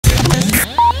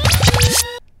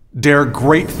Dare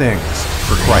great things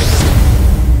for Christ.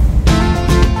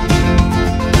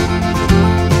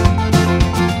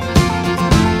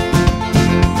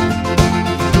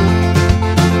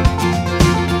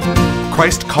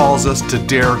 Christ calls us to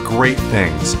dare great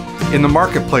things. In the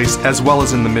marketplace, as well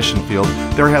as in the mission field,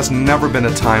 there has never been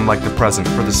a time like the present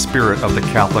for the spirit of the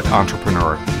Catholic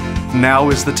entrepreneur. Now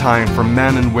is the time for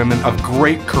men and women of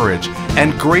great courage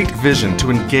and great vision to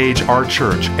engage our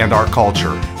church and our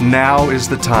culture. Now is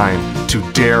the time to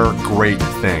dare great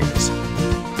things.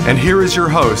 And here is your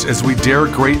host as we dare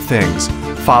great things,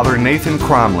 Father Nathan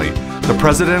Cromley, the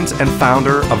president and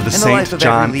founder of the St.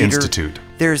 John Institute.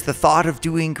 There's the thought of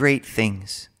doing great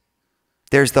things.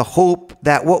 There's the hope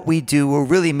that what we do will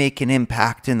really make an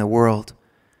impact in the world.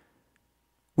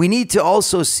 We need to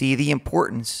also see the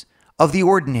importance of the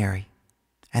ordinary,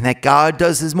 and that God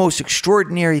does his most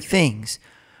extraordinary things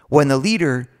when the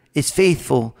leader is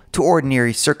faithful to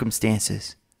ordinary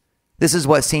circumstances. This is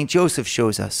what St. Joseph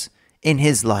shows us in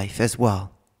his life as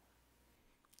well.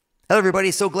 Hello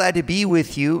everybody, so glad to be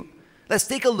with you. Let's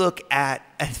take a look at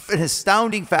an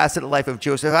astounding facet of the life of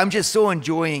Joseph. I'm just so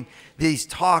enjoying these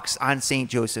talks on St.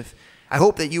 Joseph. I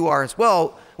hope that you are as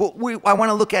well. What I want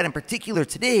to look at in particular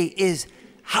today is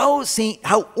how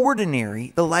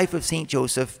ordinary the life of St.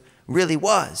 Joseph really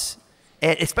was.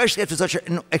 And especially after such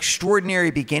an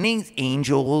extraordinary beginning,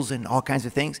 angels and all kinds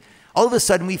of things, all of a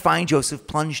sudden we find Joseph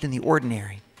plunged in the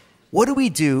ordinary. What do we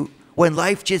do when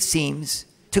life just seems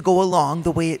to go along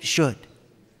the way it should?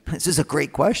 This is a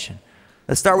great question.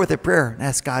 Let's start with a prayer and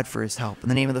ask God for his help. In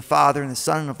the name of the Father, and the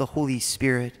Son, and of the Holy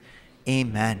Spirit,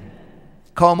 amen.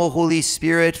 Come, O Holy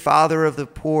Spirit, Father of the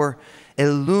poor,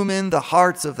 illumine the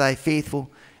hearts of thy faithful,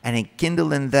 and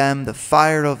enkindle in them the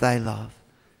fire of thy love.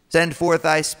 Send forth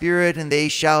thy Spirit, and they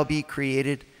shall be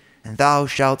created, and thou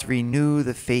shalt renew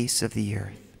the face of the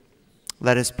earth.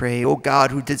 Let us pray. O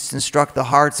God, who didst instruct the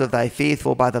hearts of thy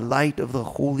faithful by the light of the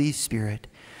Holy Spirit,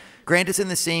 grant us in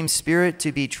the same Spirit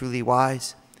to be truly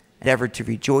wise, and ever to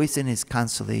rejoice in his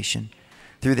consolation.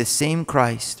 Through the same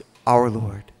Christ our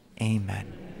Lord.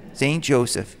 Amen. Saint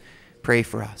Joseph, pray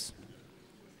for us.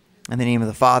 In the name of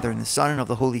the Father, and the Son, and of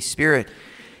the Holy Spirit.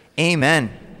 Amen.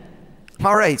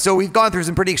 All right, so we've gone through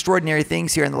some pretty extraordinary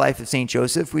things here in the life of St.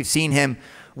 Joseph. We've seen him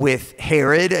with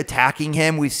Herod attacking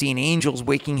him. We've seen angels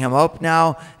waking him up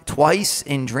now twice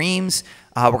in dreams.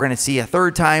 We're going to see a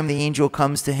third time the angel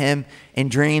comes to him in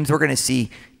dreams. We're going to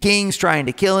see kings trying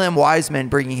to kill him, wise men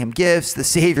bringing him gifts, the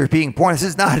Savior being born. This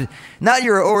is not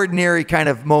your ordinary kind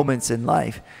of moments in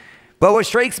life. But what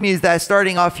strikes me is that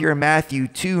starting off here in Matthew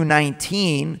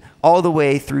 2:19 all the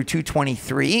way through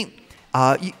 2:23,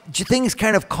 things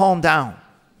kind of calm down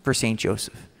for St.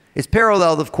 Joseph. It's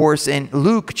paralleled, of course, in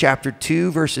Luke chapter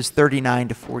 2, verses 39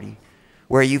 to 40,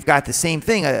 where you've got the same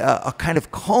thing, a kind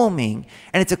of calming,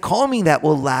 and it's a calming that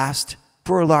will last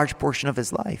for a large portion of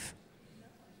his life.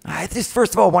 I just,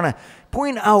 first of all, want to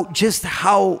point out just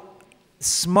how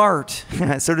smart,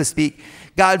 so to speak,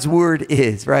 God's word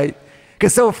is, right?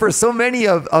 Because for so many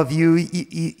of you,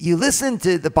 you listen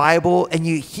to the Bible and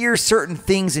you hear certain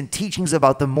things and teachings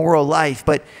about the moral life,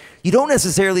 but you don't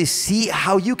necessarily see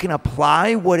how you can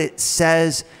apply what it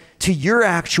says to your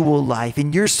actual life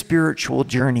and your spiritual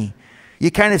journey. You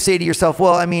kind of say to yourself,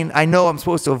 well, I mean, I know I'm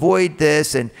supposed to avoid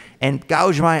this and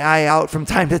gouge my eye out from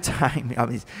time to time. I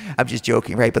mean, I'm just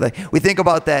joking, right? But like, we think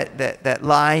about that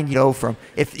line, from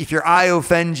if your eye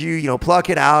offends you, pluck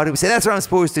it out. And we say, that's what I'm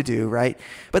supposed to do, right?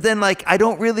 But then I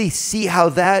don't really see how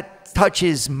that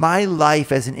touches my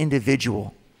life as an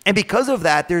individual. And because of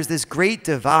that, there's this great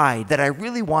divide that I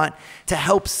really want to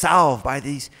help solve by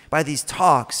these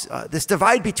talks. This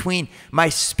divide between my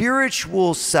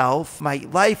spiritual self, my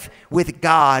life with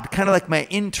God, kind of like my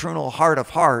internal heart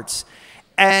of hearts,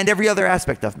 and every other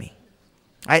aspect of me.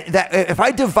 If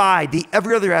I divide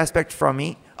every other aspect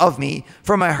of me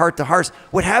from my heart to heart,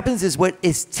 what happens is what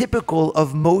is typical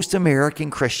of most American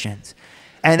Christians,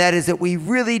 and that is that we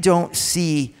really don't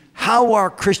see how our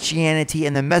Christianity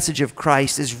and the message of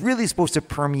Christ is really supposed to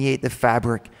permeate the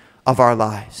fabric of our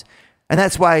lives. And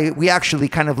that's why we actually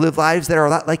kind of live lives that are a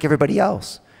lot like everybody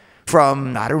else.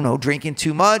 From, drinking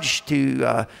too much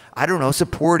to,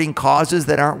 supporting causes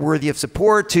that aren't worthy of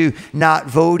support, to not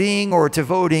voting, or to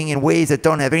voting in ways that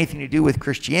don't have anything to do with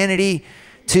Christianity,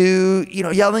 to,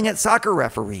 yelling at soccer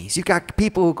referees. You've got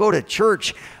people who go to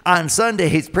church on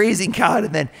Sundays praising God,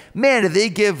 and then, man, do they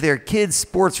give their kids'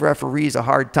 sports referees a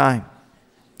hard time.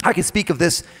 I can speak of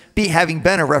this having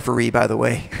been a referee, by the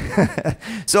way.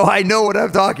 So I know what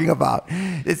I'm talking about.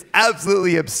 It's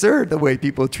absolutely absurd the way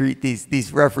people treat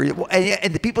these referees.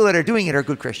 And the people that are doing it are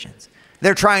good Christians.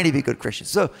 They're trying to be good Christians.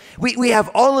 So we have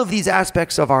all of these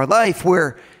aspects of our life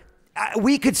where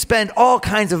We could spend all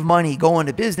kinds of money going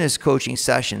to business coaching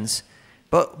sessions,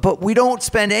 but we don't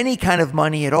spend any kind of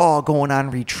money at all going on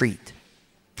retreat.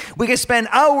 We could spend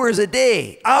hours a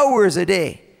day,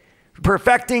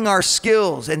 perfecting our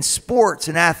skills in sports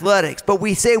and athletics, but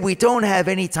we say we don't have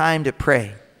any time to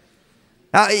pray.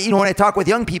 Now, when I talk with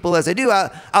young people, as I do,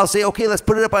 I'll say, okay, let's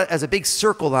put it up as a big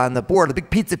circle on the board, a big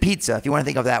pizza, if you want to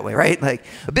think of it that way, right? Like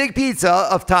a big pizza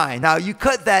of time. Now, you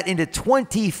cut that into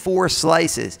 24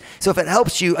 slices. So if it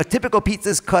helps you, a typical pizza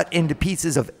is cut into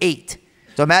pieces of 8.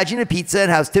 So imagine a pizza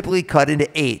and how it's typically cut into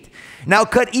 8. Now,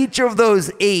 cut each of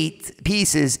those 8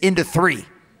 pieces into 3.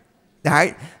 All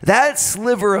right? That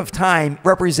sliver of time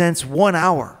represents 1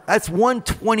 hour. That's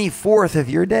 1/24 of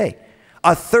your day.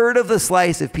 A third of the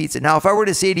slice of pizza. Now, if I were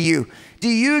to say to you, do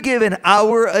you give an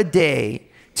hour a day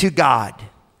to God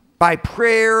by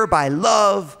prayer, by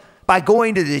love, by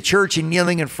going to the church and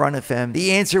kneeling in front of him?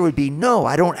 The answer would be no,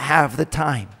 I don't have the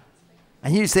time.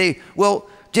 And you say, well,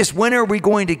 just when are we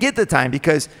going to get the time?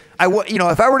 Because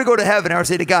if I were to go to heaven, I would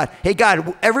say to God, hey,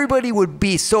 God, everybody would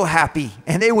be so happy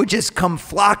and they would just come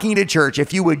flocking to church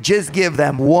if you would just give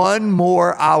them 1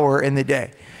 more hour in the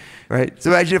day. Right? So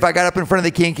imagine if I got up in front of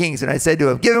the King of Kings and I said to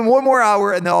him, give him 1 more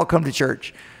hour and they'll all come to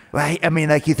church. Right? I mean,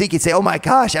 like you think you'd say, oh my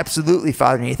gosh, absolutely,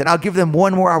 Father Nathan. I'll give them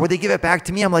 1 more hour. Would they give it back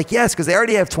to me? I'm like, yes, because they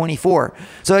already have 24.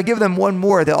 So I give them 1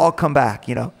 more, they'll all come back,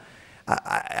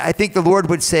 I think the Lord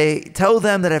would say, tell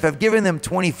them that if I've given them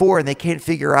 24 and they can't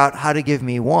figure out how to give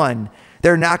me 1,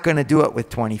 they're not going to do it with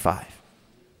 25.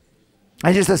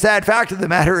 And just the sad fact of the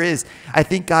matter is, I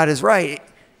think God is right.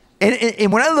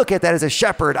 And when I look at that as a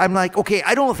shepherd, I'm like, okay,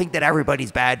 I don't think that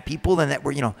everybody's bad people and that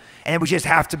we're, and we just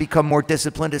have to become more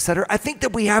disciplined, etc. I think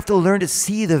that we have to learn to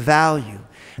see the value.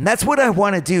 And that's what I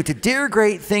want to do. To dare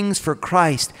great things for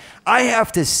Christ, I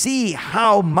have to see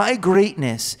how my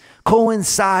greatness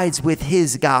coincides with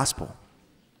his gospel.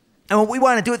 And what we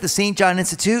want to do at the St. John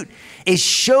Institute is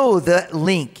show the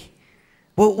link.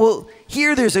 Well,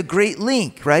 here there's a great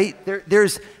link, right?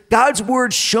 There's God's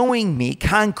word showing me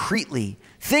concretely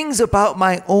things about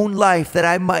my own life that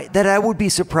I would be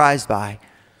surprised by.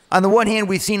 On the one hand,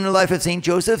 we've seen in the life of St.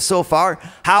 Joseph so far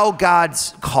how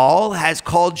God's call has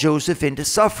called Joseph into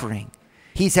suffering.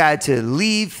 He's had to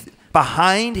leave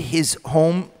behind his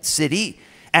home city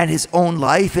and his own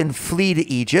life and flee to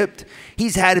Egypt.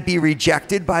 He's had to be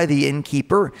rejected by the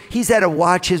innkeeper. He's had to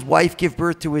watch his wife give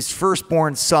birth to his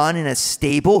firstborn son in a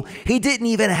stable. He didn't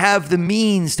even have the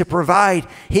means to provide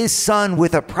his son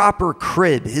with a proper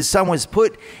crib. His son was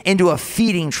put into a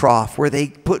feeding trough where they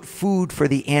put food for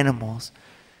the animals.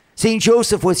 St.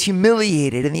 Joseph was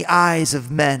humiliated in the eyes of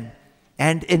men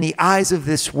and in the eyes of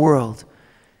this world.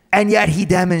 And yet he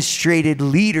demonstrated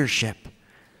leadership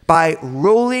by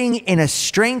rolling in a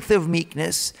strength of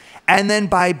meekness and then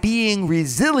by being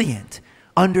resilient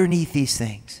underneath these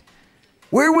things.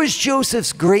 Where was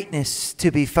Joseph's greatness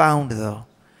to be found, though?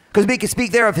 Because we could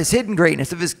speak there of his hidden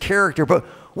greatness, of his character, but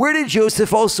where did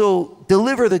Joseph also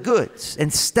deliver the goods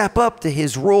and step up to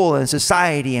his role in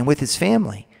society and with his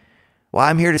family? Well,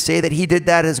 I'm here to say that he did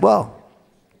that as well.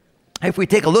 If we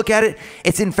take a look at it,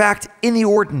 it's in fact in the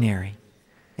ordinary.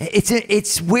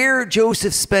 It's where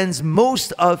Joseph spends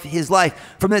most of his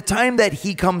life. From the time that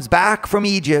he comes back from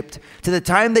Egypt to the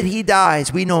time that he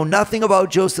dies, we know nothing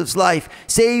about Joseph's life,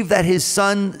 save that his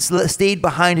son stayed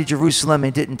behind in Jerusalem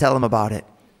and didn't tell him about it.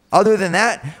 Other than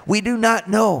that, we do not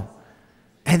know.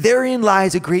 And therein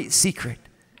lies a great secret.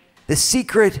 The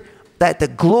secret that the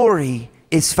glory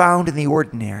is found in the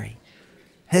ordinary.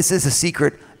 This is a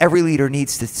secret every leader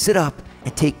needs to sit up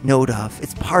and take note of.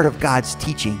 It's part of God's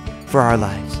teaching for our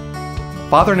lives.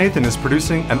 Father Nathan is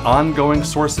producing an ongoing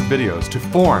source of videos to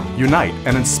form, unite,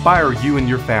 and inspire you and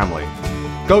your family.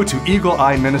 Go to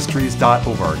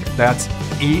eagleeyeministries.org. That's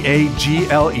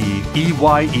EAGLEEYE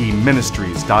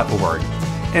ministries.org.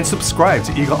 And subscribe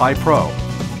to Eagle Eye Pro.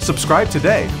 Subscribe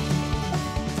today.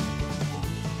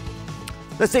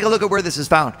 Let's take a look at where this is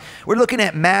found. We're looking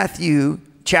at Matthew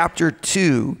chapter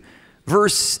 2,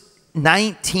 verse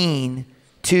 19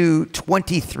 to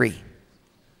 23.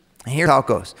 And here's how it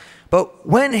goes. But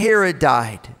when Herod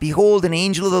died, behold, an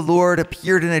angel of the Lord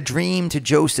appeared in a dream to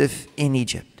Joseph in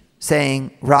Egypt,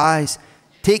 saying, Rise,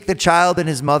 take the child and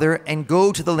his mother, and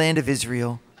go to the land of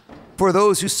Israel, for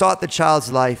those who sought the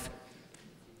child's life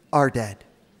are dead.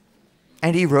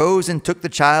 And he rose and took the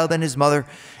child and his mother,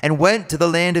 and went to the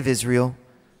land of Israel.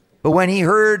 But when he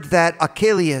heard that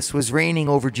Archelaus was reigning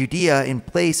over Judea in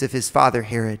place of his father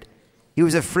Herod, he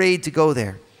was afraid to go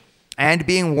there. And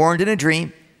being warned in a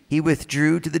dream, he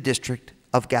withdrew to the district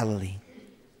of Galilee.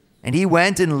 And he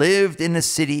went and lived in a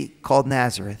city called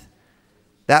Nazareth,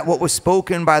 that what was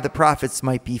spoken by the prophets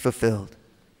might be fulfilled.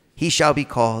 he shall be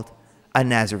called a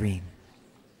Nazarene.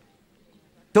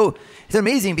 So it's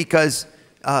amazing because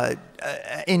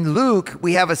in Luke,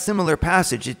 we have a similar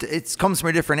passage. It comes from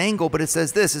a different angle, but it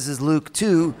says this. This is Luke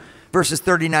 2, verses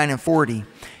 39 and 40.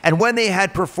 And when they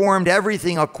had performed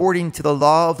everything according to the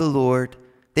law of the Lord,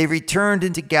 they returned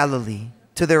into Galilee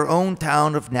to their own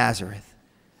town of Nazareth.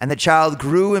 And the child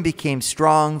grew and became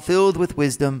strong, filled with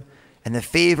wisdom, and the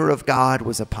favor of God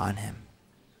was upon him.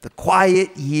 The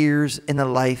quiet years in the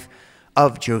life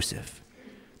of Joseph.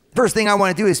 First thing I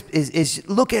want to do is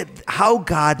look at how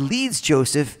God leads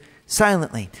Joseph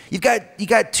silently. You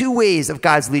got two ways of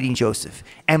God's leading Joseph,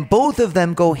 and both of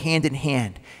them go hand in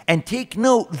hand. And take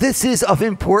note, this is of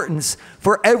importance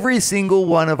for every single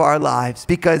one of our lives,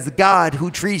 because God,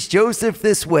 who treats Joseph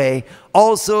this way,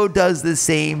 also does the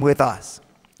same with us.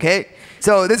 Okay?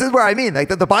 So this is where I mean, like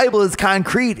the Bible is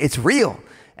concrete, it's real.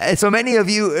 And so many of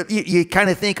you kind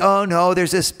of think, oh no,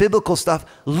 there's this biblical stuff.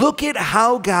 Look at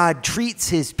how God treats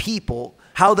his people,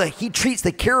 how he treats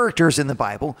the characters in the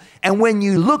Bible. And when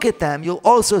you look at them, you'll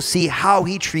also see how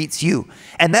he treats you.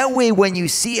 And that way, when you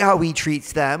see how he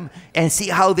treats them and see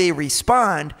how they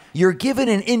respond, you're given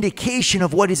an indication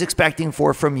of what he's expecting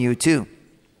from you too.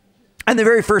 And the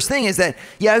very first thing is that,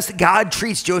 yes, God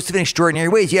treats Joseph in extraordinary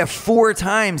ways. You have 4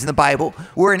 times in the Bible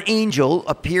where an angel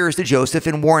appears to Joseph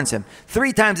and warns him.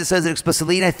 3 times it says it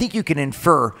explicitly, and I think you can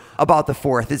infer about the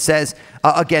 4th. It says,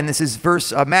 again, this is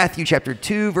Matthew chapter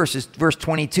 2, verse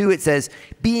 22. It says,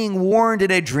 being warned in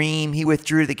a dream, he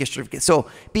withdrew to the gift of gifts. So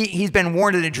he's been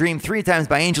warned in a dream 3 times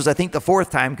by angels. I think the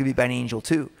 4th time could be by an angel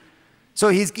too. So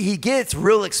he gets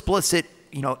real explicit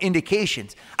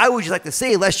indications. I would just like to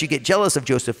say, lest you get jealous of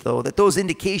Joseph, though, that those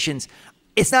indications,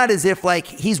 it's not as if like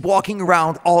he's walking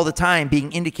around all the time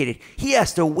being indicated. He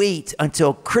has to wait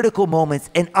until critical moments,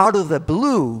 and out of the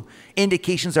blue,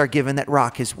 indications are given that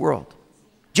rock his world.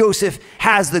 Joseph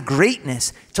has the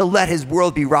greatness to let his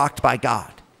world be rocked by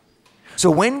God.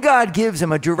 So when God gives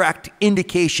him a direct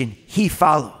indication, he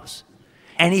follows.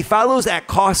 And he follows at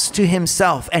cost to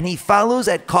himself. And he follows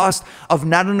at cost of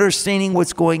not understanding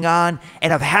what's going on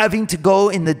and of having to go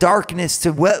in the darkness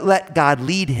to let God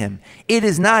lead him. It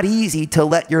is not easy to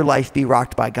let your life be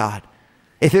rocked by God.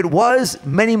 If it was,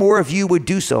 many more of you would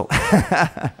do so.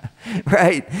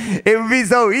 Right? It would be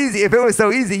so easy. If it was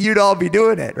so easy, you'd all be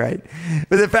doing it, right?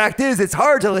 But the fact is, it's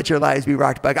hard to let your lives be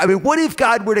rocked by God. I mean, what if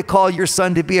God were to call your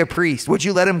son to be a priest? Would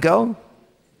you let him go?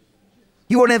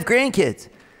 You wouldn't have grandkids.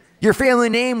 Your family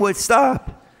name would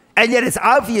stop. And yet it's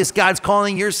obvious God's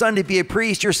calling your son to be a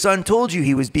priest. Your son told you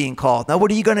he was being called. Now, what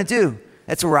are you going to do?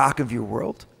 That's a rock of your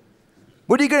world.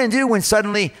 What are you going to do when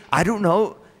suddenly, I don't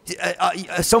know,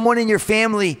 someone in your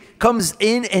family comes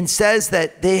in and says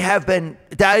that they have been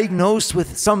diagnosed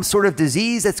with some sort of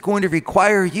disease that's going to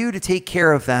require you to take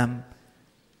care of them?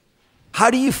 How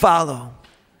do you follow?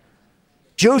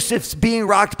 Joseph's being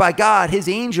rocked by God. His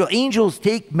angels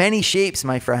take many shapes,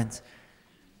 my friends.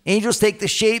 Angels take the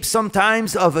shape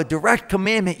sometimes of a direct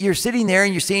commandment. You're sitting there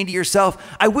and you're saying to yourself,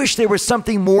 I wish there was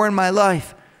something more in my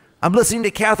life. I'm listening to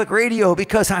Catholic radio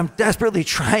because I'm desperately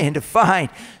trying to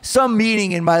find some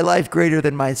meaning in my life greater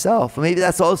than myself. Maybe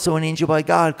that's also an angel by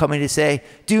God coming to say,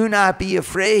 do not be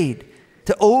afraid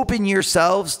to open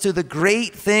yourselves to the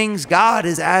great things God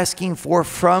is asking for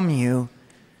from you.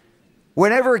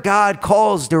 Whenever God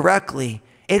calls directly,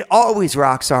 it always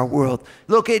rocks our world.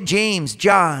 Look at James,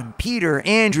 John, Peter,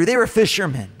 Andrew. They were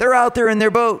fishermen. They're out there in their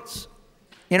boats.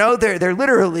 They're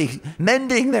literally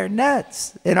mending their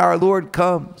nets. And our Lord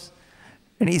comes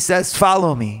and he says,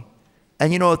 follow me.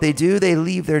 And you know what they do? They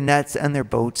leave their nets and their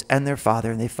boats and their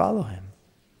father and they follow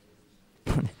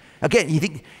him.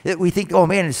 Again, we think, oh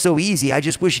man, it's so easy. I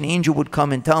just wish an angel would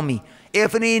come and tell me.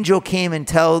 If an angel came and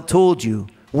told you,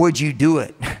 would you do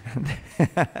it?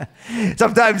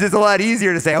 Sometimes it's a lot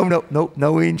easier to say, oh,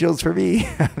 no angels for me.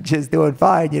 I'm just doing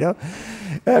fine,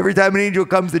 Every time an angel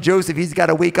comes to Joseph, he's got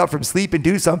to wake up from sleep and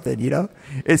do something,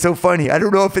 It's so funny. I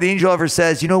don't know if an angel ever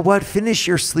says, you know what, finish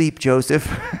your sleep, Joseph.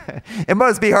 It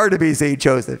must be hard to be St.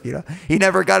 Joseph, He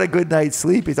never got a good night's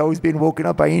sleep. He's always being woken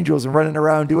up by angels and running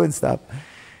around doing stuff,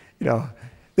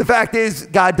 The fact is,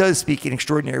 God does speak in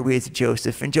extraordinary ways to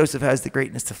Joseph, and Joseph has the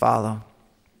greatness to follow.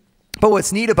 But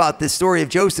what's neat about this story of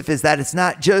Joseph is that it's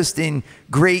not just in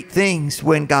great things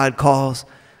when God calls,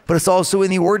 but it's also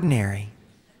in the ordinary.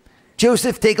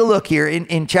 Joseph, take a look here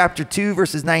in chapter 2,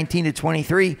 verses 19 to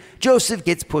 23. Joseph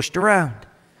gets pushed around.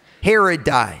 Herod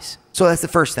dies. So that's the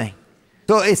first thing.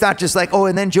 So it's not just like,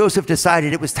 and then Joseph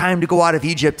decided it was time to go out of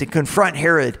Egypt and confront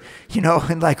Herod,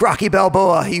 and like Rocky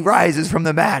Balboa, he rises from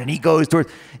the mat and he goes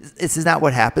towards. This is not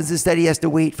what happens. Instead, he has to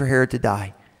wait for Herod to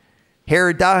die.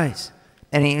 Herod dies.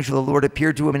 An angel of the Lord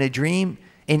appeared to him in a dream,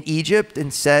 in Egypt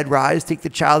and said, rise, take the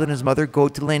child and his mother, go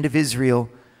to the land of Israel.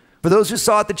 For those who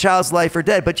sought the child's life are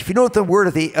dead. But if you note the word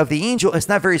of the angel, it's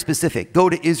not very specific. Go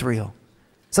to Israel.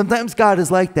 Sometimes God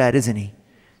is like that, isn't he?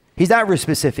 He's not very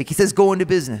specific. He says, go into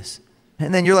business.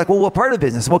 And then you're like, well, what part of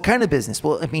business? What kind of business?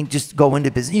 Well, I mean, just go into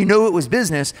business. You know it was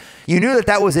business. You knew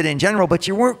that was it in general, but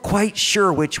you weren't quite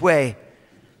sure which way.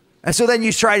 And so then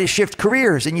you try to shift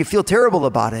careers and you feel terrible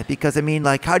about it because, I mean,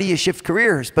 like, how do you shift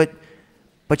careers? But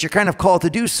you're kind of called to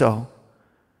do so,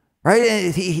 right?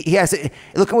 And he has to,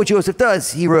 look at what Joseph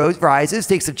does. He rises,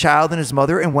 takes the child and his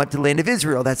mother and went to the land of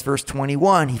Israel. That's verse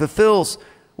 21. He fulfills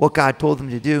what God told him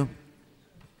to do.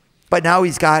 But now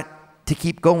he's got to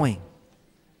keep going.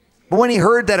 But when he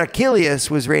heard that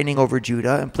Archelaus was reigning over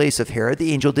Judah in place of Herod,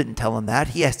 the angel didn't tell him that.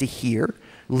 He has to hear,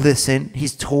 listen.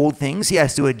 He's told things. He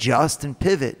has to adjust and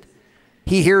pivot.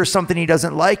 He hears something he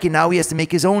doesn't like, and now he has to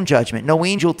make his own judgment. No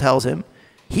angel tells him.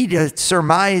 He just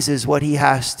surmises what he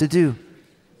has to do.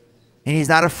 And he's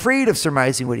not afraid of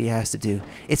surmising what he has to do.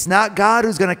 It's not God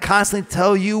who's going to constantly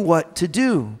tell you what to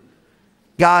do.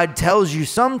 God tells you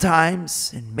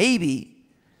sometimes, and maybe,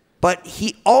 but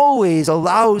he always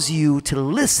allows you to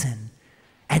listen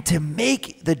and to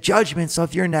make the judgments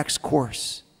of your next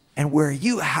course and where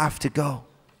you have to go.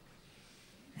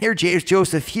 Here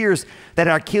Joseph hears that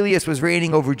Archelaus was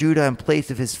reigning over Judah in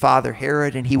place of his father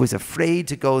Herod, and he was afraid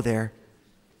to go there.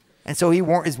 And so he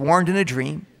is warned in a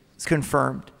dream. It's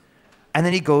confirmed. And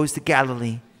then he goes to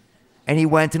Galilee, and he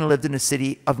went and lived in the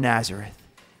city of Nazareth.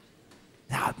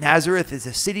 Now, Nazareth is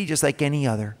a city just like any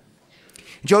other.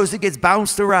 Joseph gets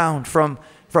bounced around from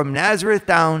Nazareth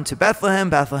down to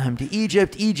Bethlehem, Bethlehem to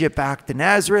Egypt, Egypt back to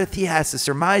Nazareth. He has to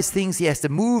surmise things. He has to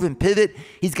move and pivot.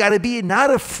 He's got to be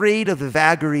not afraid of the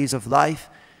vagaries of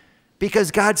life because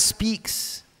God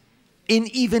speaks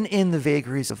even in the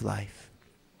vagaries of life.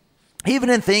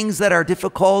 Even in things that are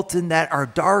difficult and that are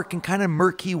dark and kind of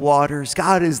murky waters,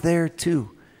 God is there too.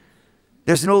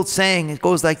 There's an old saying, it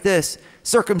goes like this: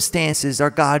 circumstances are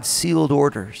God's sealed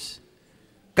orders.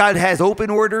 God has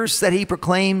open orders that he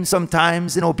proclaims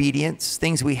sometimes in obedience,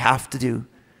 things we have to do.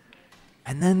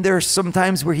 And then there's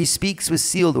sometimes where he speaks with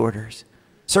sealed orders,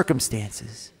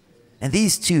 circumstances. And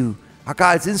these two are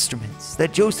God's instruments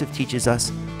that Joseph teaches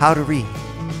us how to read.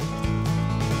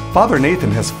 Father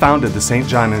Nathan has founded the St.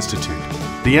 John Institute,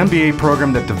 the MBA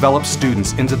program that develops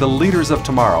students into the leaders of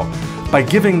tomorrow by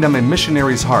giving them a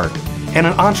missionary's heart and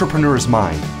an entrepreneur's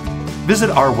mind. Visit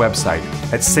our website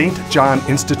at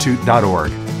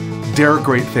stjohninstitute.org. Dare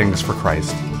great things for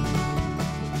Christ.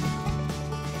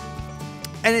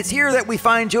 And it's here that we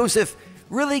find Joseph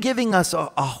really giving us a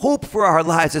hope for our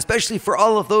lives, especially for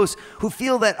all of those who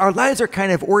feel that our lives are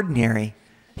kind of ordinary.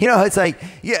 You know, it's like,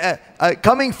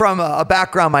 coming from a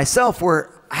background myself where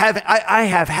I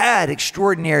have had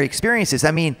extraordinary experiences.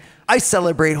 I mean, I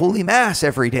celebrate Holy Mass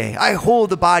every day. I hold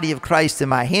the body of Christ in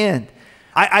my hand.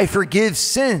 I forgive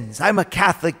sins. I'm a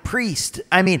Catholic priest.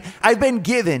 I mean, I've been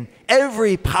given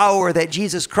every power that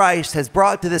Jesus Christ has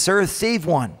brought to this earth, save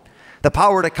one: the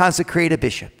power to consecrate a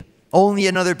bishop. Only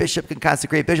another bishop can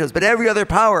consecrate bishops, but every other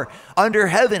power under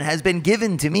heaven has been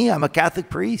given to me. I'm a Catholic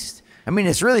priest. I mean,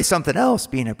 it's really something else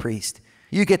being a priest.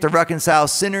 You get to reconcile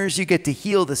sinners. You get to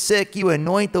heal the sick. You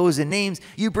anoint those in names.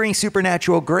 You bring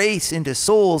supernatural grace into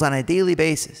souls on a daily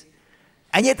basis.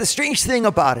 And yet the strange thing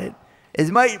about it is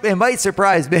it might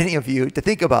surprise many of you to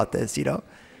think about this, you know.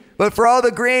 But for all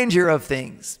the grandeur of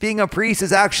things, being a priest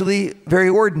is actually very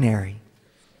ordinary.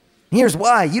 Here's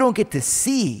why. You don't get to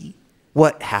see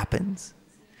what happens.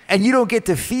 And you don't get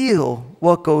to feel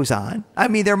what goes on. I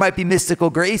mean, there might be mystical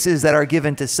graces that are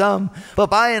given to some, but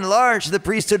by and large, the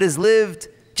priesthood is lived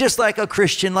just like a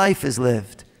Christian life is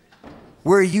lived,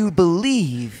 where you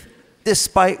believe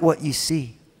despite what you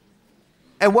see.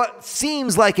 And what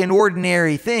seems like an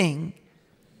ordinary thing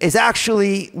is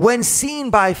actually, when seen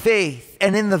by faith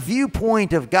and in the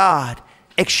viewpoint of God,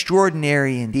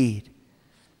 extraordinary indeed.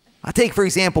 I'll take, for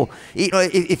example, you know,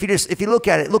 if you look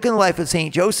at it, look in the life of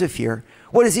St. Joseph here.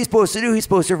 What is he supposed to do? He's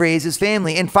supposed to raise his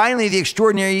family. And finally, the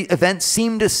extraordinary events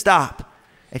seem to stop.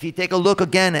 If you take a look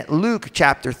again at Luke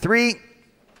chapter 2,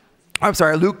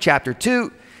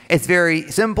 it's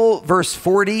very simple. Verse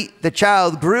 40, the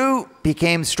child grew,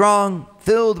 became strong,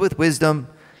 filled with wisdom,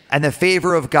 and the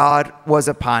favor of God was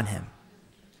upon him.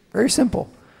 Very simple.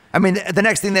 I mean, the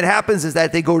next thing that happens is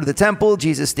that they go to the temple.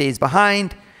 Jesus stays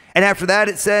behind. And after that,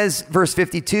 it says, verse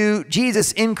 52,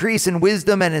 Jesus increased in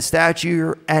wisdom and in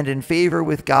stature and in favor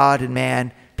with God and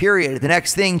man, period. The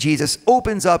next thing, Jesus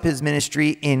opens up his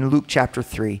ministry in Luke chapter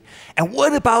 3. And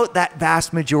what about that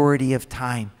vast majority of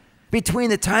time? Between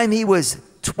the time he was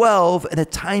 12 and the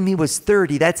time he was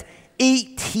 30, that's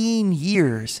 18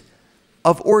 years.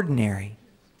 of ordinary,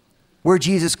 where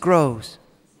Jesus grows.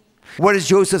 What is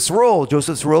Joseph's role?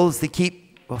 Joseph's role is to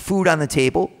keep food on the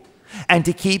table and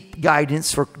to keep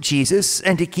guidance for Jesus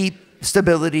and to keep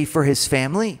stability for his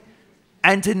family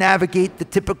and to navigate the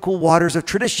typical waters of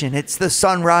tradition. It's the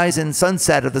sunrise and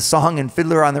sunset of the song in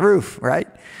Fiddler on the Roof, right?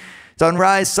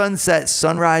 Sunrise, sunset,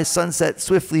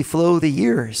 swiftly flow the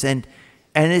years. And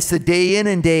it's the day in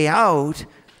and day out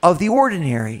of the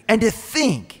ordinary. And to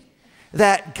think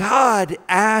that God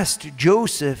asked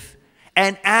Joseph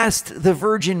and asked the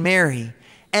Virgin Mary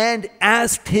and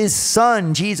asked his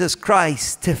son, Jesus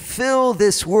Christ, to fill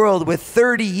this world with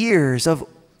 30 years of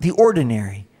the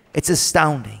ordinary. It's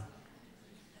astounding.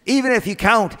 Even if you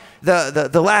count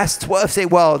the last 12, say,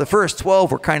 well, the first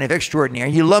 12 were kind of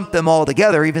extraordinary. You lump them all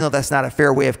together, even though that's not a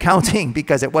fair way of counting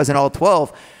because it wasn't all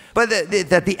 12. But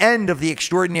that the end of the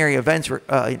extraordinary events were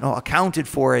accounted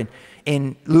for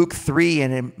in Luke 3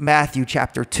 and in Matthew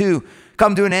chapter 2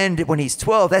 come to an end when he's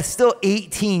 12. That's still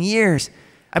 18 years.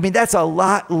 I mean, that's a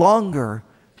lot longer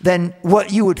than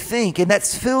what you would think. And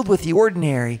that's filled with the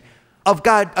ordinary of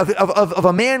God, of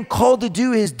a man called to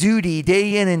do his duty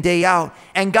day in and day out.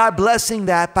 And God blessing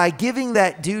that by giving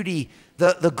that duty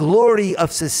the glory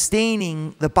of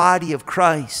sustaining the body of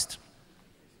Christ.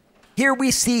 Here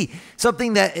we see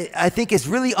something that I think is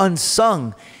really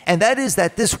unsung, and that is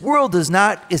that this world does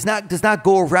not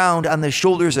go around on the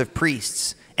shoulders of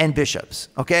priests and bishops.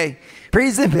 Okay,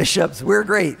 priests and bishops, we're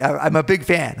great. I'm a big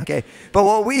fan. Okay, but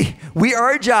what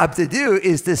our job to do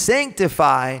is to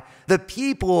sanctify the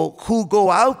people who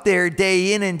go out there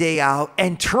day in and day out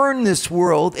and turn this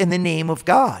world in the name of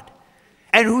God,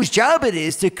 and whose job it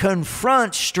is to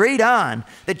confront straight on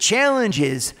the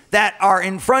challenges that are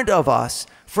in front of us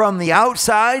from the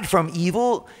outside, from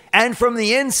evil, and from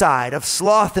the inside of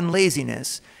sloth and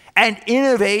laziness, and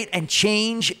innovate and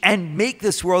change and make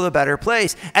this world a better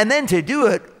place. And then to do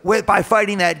it by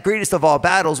fighting that greatest of all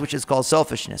battles, which is called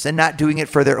selfishness, and not doing it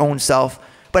for their own self,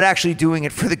 but actually doing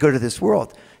it for the good of this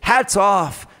world. Hats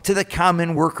off to the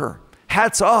common worker.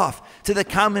 Hats off to the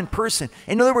common person.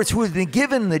 In other words, who has been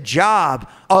given the job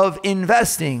of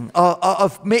investing,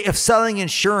 of selling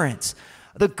insurance,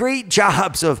 the great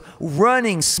jobs of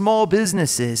running small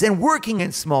businesses and working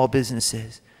in small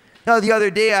businesses. Now, the other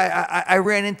day, I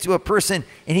ran into a person,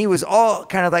 and he was all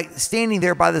kind of like standing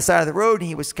there by the side of the road, and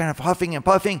he was kind of huffing and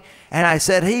puffing. And I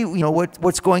said, hey,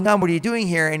 what's going on? What are you doing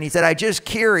here? And he said, I just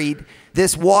carried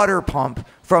this water pump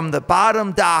from the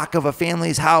bottom dock of a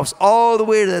family's house all the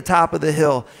way to the top of the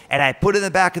hill, and I put it in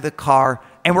the back of the car,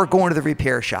 and we're going to the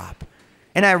repair shop.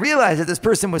 And I realized that this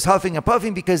person was huffing and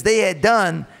puffing because they had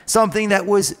done something that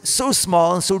was so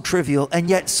small and so trivial and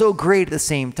yet so great at the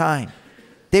same time.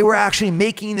 They were actually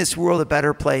making this world a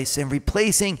better place and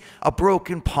replacing a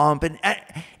broken pump. And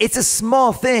it's a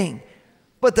small thing,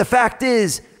 but the fact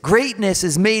is, greatness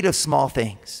is made of small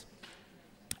things.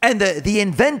 And the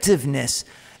inventiveness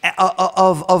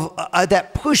that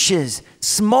pushes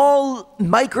small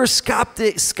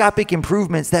microscopic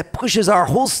improvements, that pushes our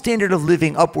whole standard of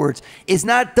living upwards, is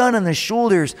not done on the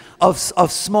shoulders of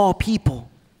small people.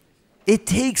 It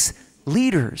takes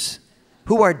leaders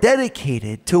who are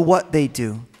dedicated to what they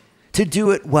do to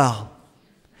do it well.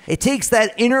 It takes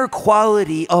that inner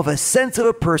quality of a sense of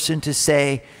a person to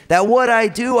say that what I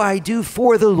do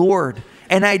for the Lord,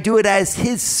 and I do it as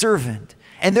his servant.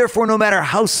 And therefore, no matter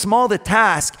how small the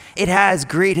task, it has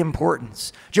great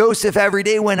importance. Joseph every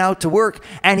day went out to work,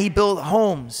 and he built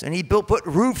homes, and he put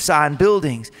roofs on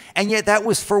buildings. And yet that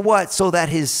was for what? So that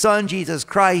his son, Jesus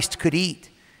Christ, could eat.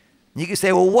 You can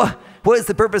say, well, what is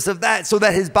the purpose of that? So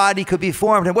that his body could be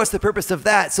formed. And what's the purpose of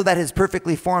that? So that his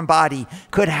perfectly formed body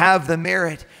could have the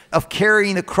merit of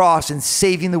carrying the cross and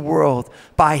saving the world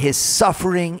by his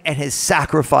suffering and his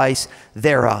sacrifice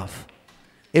thereof.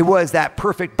 It was that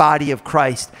perfect body of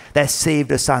Christ that saved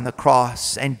us on the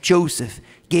cross. And Joseph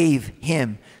gave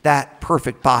him that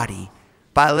perfect body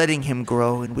by letting him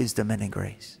grow in wisdom and in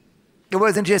grace. It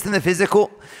wasn't just in the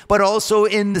physical, but also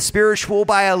in the spiritual,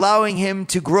 by allowing him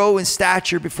to grow in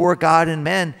stature before God and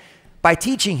men, by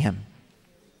teaching him.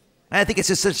 And I think it's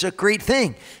just such a great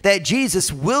thing that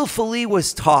Jesus willfully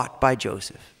was taught by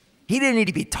Joseph. He didn't need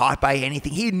to be taught by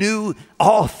anything. He knew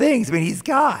all things. I mean, he's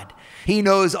God. He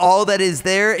knows all that is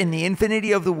there in the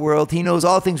infinity of the world. He knows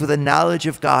all things with a knowledge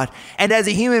of God. And as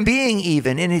a human being,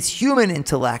 even in his human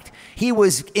intellect, he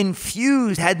was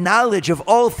infused, had knowledge of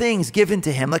all things given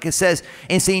to him. Like it says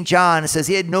in St. John, it says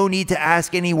he had no need to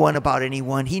ask anyone about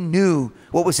anyone. He knew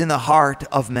what was in the heart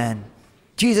of men.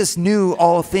 Jesus knew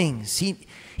all things.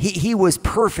 He was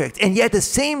perfect. And yet at the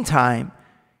same time,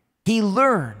 he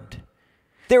learned.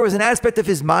 there was an aspect of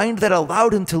his mind that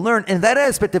allowed him to learn, and that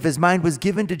aspect of his mind was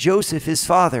given to Joseph, his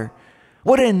father.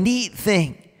 What a neat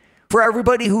thing for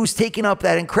everybody who's taken up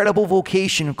that incredible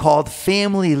vocation called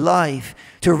family life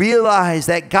to realize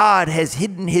that God has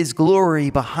hidden his glory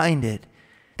behind it,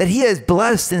 that he has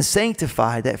blessed and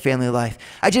sanctified that family life.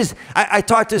 I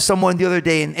talked to someone the other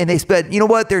day and they said, you know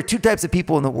what? There are two types of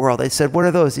people in the world. I said, what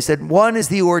are those? He said, one is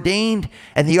the ordained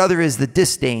and the other is the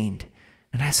disdained.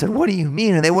 And I said, what do you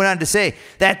mean? And they went on to say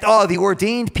that, the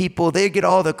ordained people, they get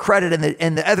all the credit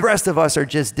and the rest of us are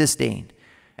just disdained.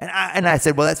 And I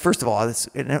said, well, that's, first of all, that's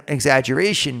an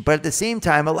exaggeration. But at the same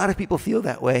time, a lot of people feel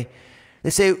that way. They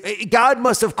say, God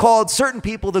must have called certain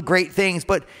people to great things,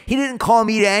 but he didn't call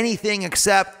me to anything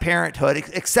except parenthood,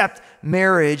 except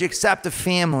marriage, except a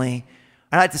family.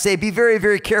 And I have to say, be very,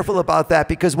 very careful about that,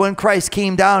 because when Christ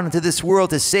came down into this world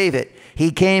to save it,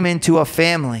 he came into a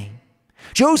family.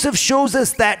 Joseph shows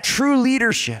us that true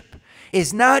leadership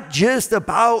is not just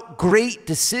about great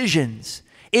decisions.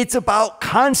 It's about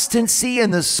constancy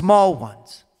in the small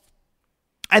ones.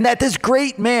 And that this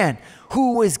great man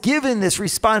who was given this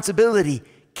responsibility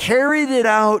carried it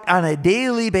out on a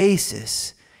daily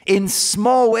basis in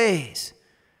small ways.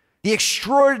 The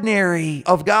extraordinary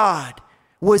of God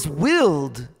was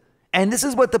willed. And this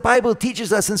is what the Bible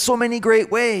teaches us in so many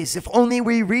great ways, if only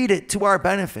we read it to our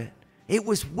benefit. It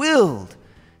was willed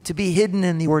to be hidden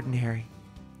in the ordinary.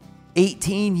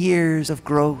 18 years of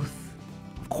growth,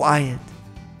 of quiet,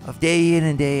 of day in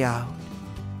and day out.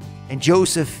 And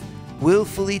Joseph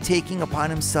willfully taking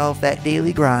upon himself that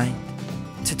daily grind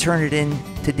to turn it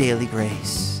into daily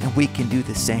grace. And we can do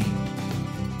the same.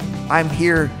 I'm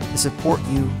here to support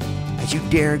you as you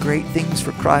dare great things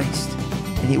for Christ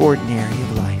in the ordinary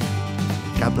of life.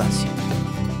 God bless you.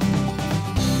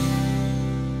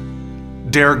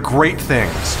 Dare great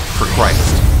things for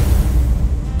Christ.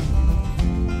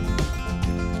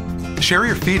 Share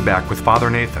your feedback with Father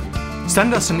Nathan.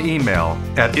 Send us an email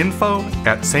at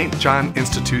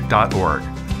info@stjohninstitute.org.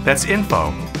 That's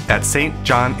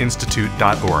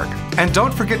info@stjohninstitute.org. And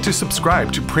don't forget to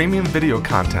subscribe to premium video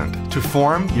content to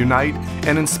form, unite,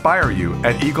 and inspire you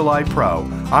at Eagle Eye Pro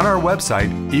on our website,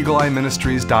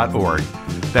 eagleeyeministries.org.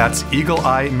 That's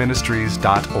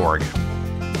eagleeyeministries.org.